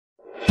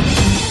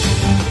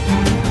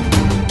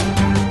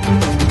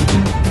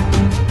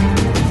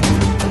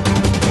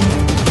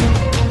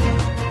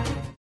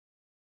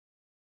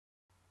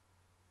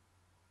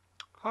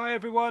Hi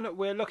everyone,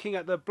 we're looking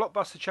at the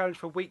Blockbuster challenge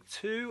for week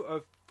 2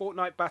 of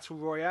Fortnite Battle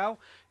Royale.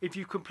 If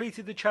you've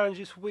completed the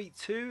challenges for week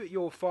 2,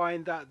 you'll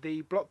find that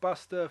the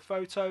Blockbuster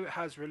photo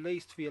has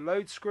released for your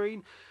load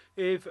screen.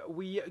 If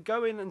we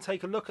go in and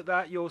take a look at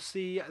that, you'll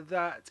see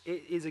that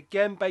it is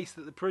again based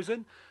at the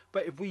prison.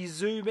 But if we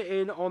zoom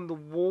in on the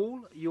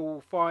wall, you'll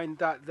find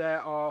that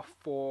there are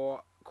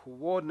 4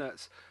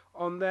 coordinates.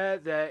 On there,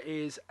 there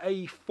is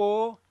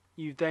A4,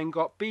 you've then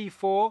got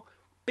B4,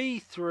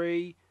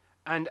 B3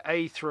 and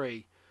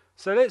A3.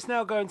 So let's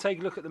now go and take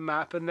a look at the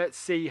map and let's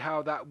see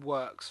how that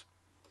works.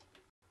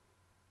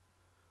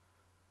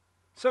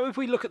 So if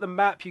we look at the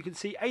map, you can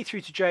see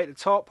A3 to J at the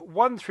top,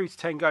 1 through to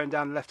 10 going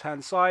down the left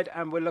hand side,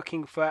 and we're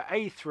looking for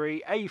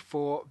A3,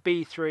 A4,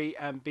 B3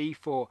 and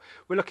B4.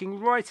 We're looking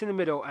right in the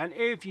middle, and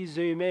if you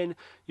zoom in,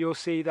 you'll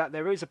see that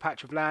there is a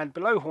patch of land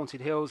below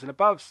Haunted Hills and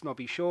above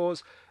Snobby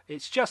Shores.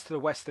 It's just to the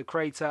west of the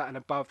crater and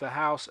above the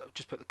house.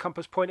 Just put the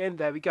compass point in,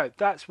 there we go.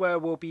 That's where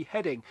we'll be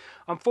heading.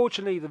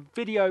 Unfortunately, the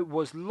video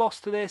was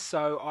lost to this,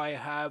 so I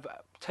have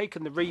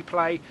taken the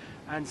replay,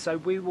 and so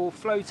we will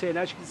float in.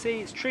 As you can see,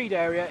 it's treed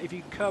area. If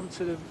you come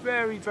to the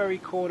very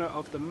corner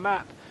of the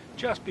map,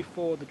 just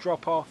before the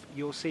drop off,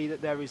 you'll see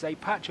that there is a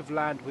patch of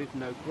land with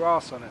no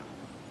grass on it.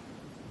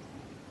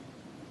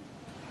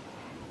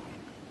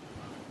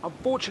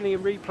 Unfortunately,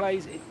 in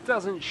replays, it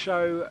doesn't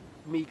show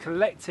me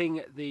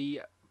collecting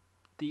the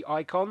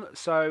icon,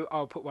 so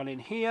I'll put one in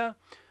here,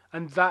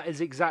 and that is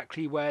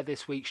exactly where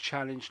this week's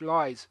challenge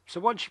lies.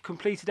 So once you've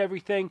completed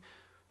everything,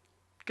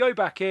 go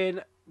back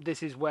in.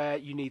 This is where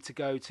you need to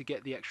go to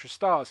get the extra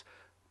stars.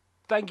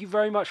 Thank you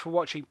very much for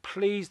watching.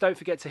 Please don't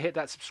forget to hit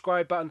that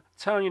subscribe button,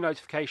 turn on your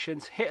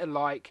notifications, hit a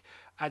like,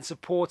 and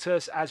support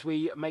us as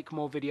we make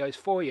more videos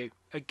for you.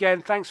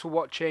 Again, thanks for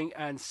watching,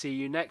 and see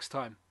you next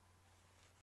time.